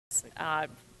is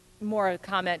more a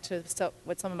comment to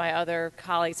what some of my other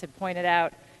colleagues had pointed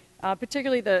out,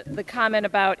 particularly the comment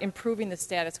about improving the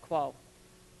status quo.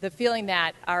 The feeling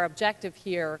that our objective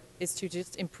here is to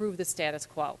just improve the status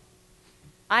quo.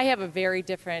 I have a very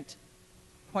different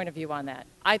point of view on that.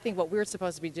 I think what we're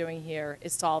supposed to be doing here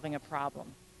is solving a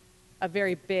problem, a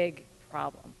very big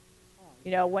problem.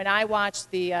 You know, when I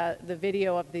watched the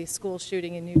video of the school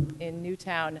shooting in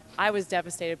Newtown, I was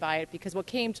devastated by it because what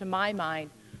came to my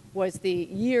mind was the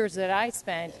years that I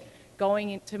spent going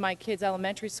into my kids'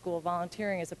 elementary school,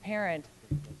 volunteering as a parent,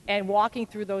 and walking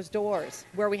through those doors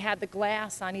where we had the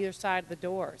glass on either side of the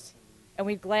doors. And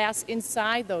we had glass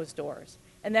inside those doors.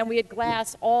 And then we had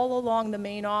glass all along the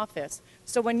main office.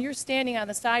 So when you're standing on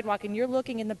the sidewalk and you're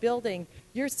looking in the building,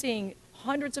 you're seeing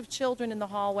hundreds of children in the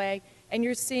hallway, and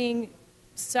you're seeing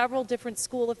several different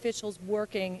school officials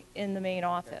working in the main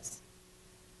office.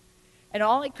 And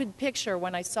all I could picture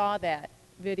when I saw that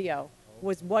video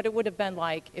was what it would have been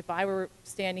like if I were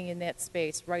standing in that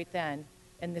space right then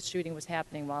and the shooting was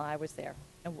happening while I was there,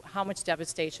 and how much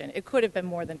devastation. It could have been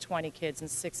more than 20 kids and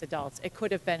 6 adults. It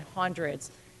could have been hundreds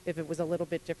if it was a little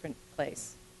bit different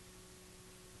place.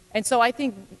 And so I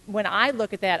think when I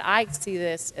look at that, I see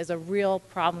this as a real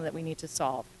problem that we need to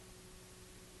solve.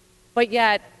 But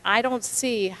yet, I don't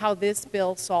see how this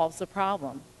bill solves the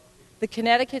problem. The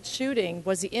Connecticut shooting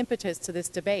was the impetus to this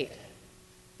debate.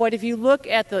 But if you look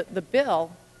at the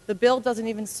bill doesn't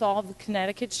even solve the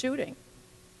Connecticut shooting.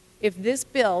 If this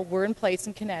bill were in place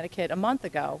in Connecticut a month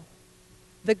ago,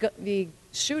 the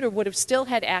shooter would have still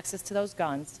had access to those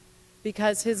guns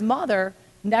because his mother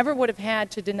never would have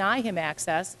had to deny him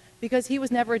access because he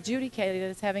was never adjudicated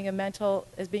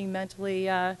as being mentally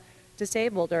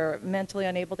disabled or mentally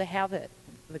unable to have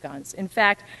the guns. In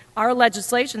fact, our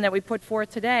legislation that we put forth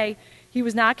today, he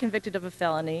was not convicted of a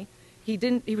felony. He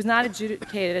was not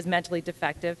adjudicated as mentally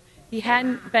defective. He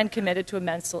hadn't been committed to a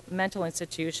mental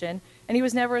institution, and he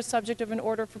was never a subject of an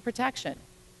order for protection.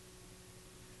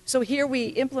 So here we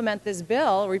implement this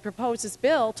bill, or we propose this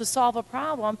bill to solve a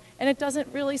problem, and it doesn't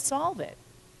really solve it.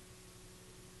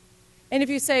 And if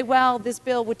you say, well, this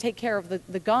bill would take care of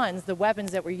the guns, the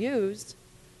weapons that were used,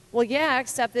 well, yeah,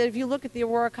 except that if you look at the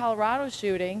Aurora, Colorado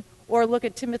shooting, or look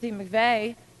at Timothy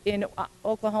McVeigh in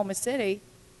Oklahoma City,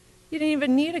 you didn't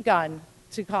even need a gun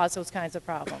to cause those kinds of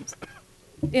problems.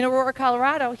 In Aurora,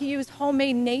 Colorado, he used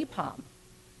homemade napalm.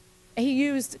 He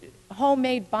used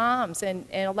homemade bombs and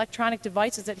electronic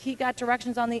devices that he got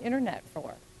directions on the internet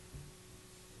for.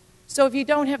 So if you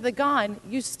don't have the gun,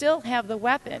 you still have the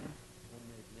weapon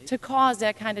to cause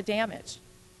that kind of damage.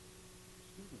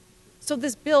 So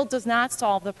this bill does not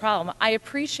solve the problem. I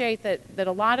appreciate that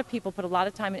a lot of people put a lot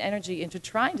of time and energy into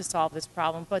trying to solve this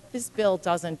problem, but this bill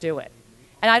doesn't do it.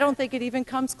 And I don't think it even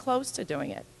comes close to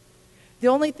doing it. The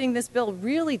only thing this bill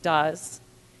really does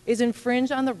is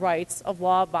infringe on the rights of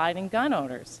law-abiding gun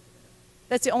owners.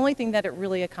 That's the only thing that it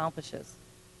really accomplishes.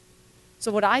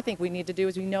 So what I think we need to do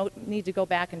is we need to go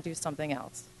back and do something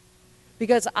else.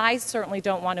 Because I certainly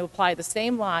don't want to apply the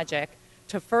same logic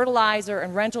to fertilizer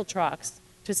and rental trucks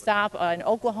to stop an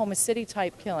Oklahoma City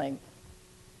type killing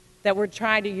that we're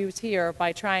trying to use here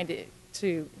by trying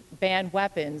to ban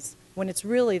weapons when it's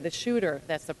really the shooter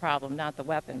that's the problem, not the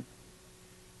weapon.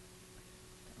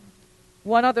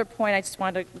 One other point I just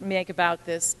wanted to make about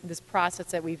this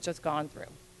process that we've just gone through.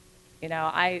 You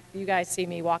know, you guys see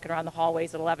me walking around the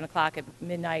hallways at 11 o'clock at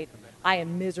midnight. I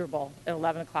am miserable at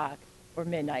 11 o'clock or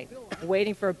midnight,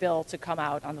 waiting for a bill to come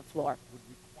out on the floor.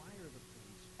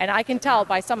 And I can tell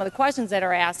by some of the questions that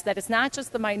are asked that it's not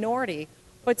just the minority,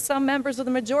 but some members of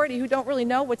the majority who don't really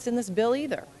know what's in this bill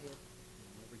either.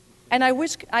 And I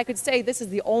wish I could say this is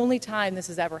the only time this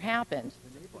has ever happened.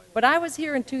 But I was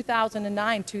here in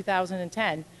 2009,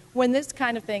 2010, when this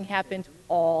kind of thing happened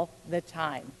all the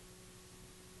time.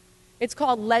 It's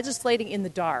called legislating in the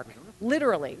dark,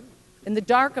 literally, in the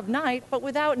dark of night, but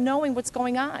without knowing what's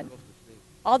going on.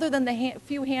 Other than the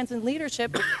few hands in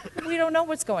leadership, we don't know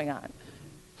what's going on.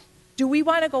 Do we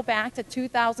want to go back to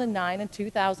 2009 and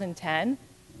 2010?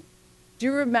 Do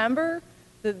you remember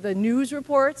the news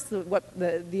reports,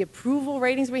 the approval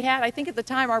ratings we had? I think at the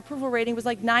time our approval rating was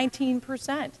like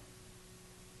 19%.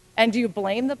 And do you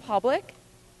blame the public?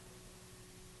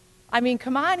 I mean,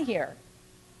 come on here.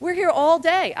 We're here all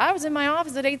day. I was in my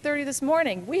office at 8:30 this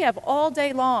morning. We have all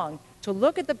day long to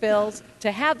look at the bills,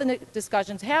 to have the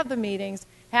discussions, have the meetings,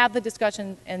 have the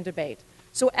discussion and debate,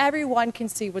 so everyone can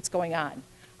see what's going on.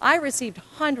 I received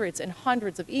hundreds and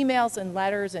hundreds of emails and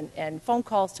letters and phone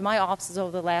calls to my offices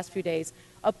over the last few days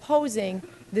opposing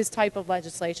this type of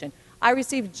legislation. I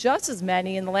received just as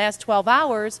many in the last 12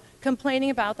 hours complaining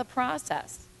about the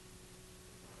process.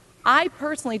 I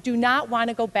personally do not want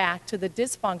to go back to the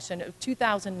dysfunction of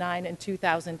 2009 and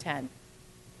 2010.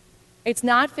 It's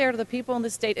not fair to the people in the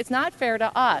state. It's not fair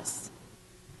to us.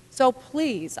 So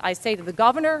please, I say to the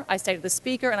governor, I say to the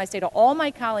speaker, and I say to all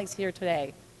my colleagues here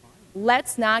today,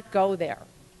 let's not go there.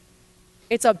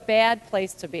 It's a bad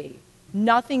place to be.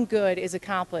 Nothing good is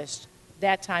accomplished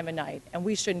that time of night, and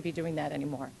we shouldn't be doing that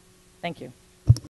anymore. Thank you.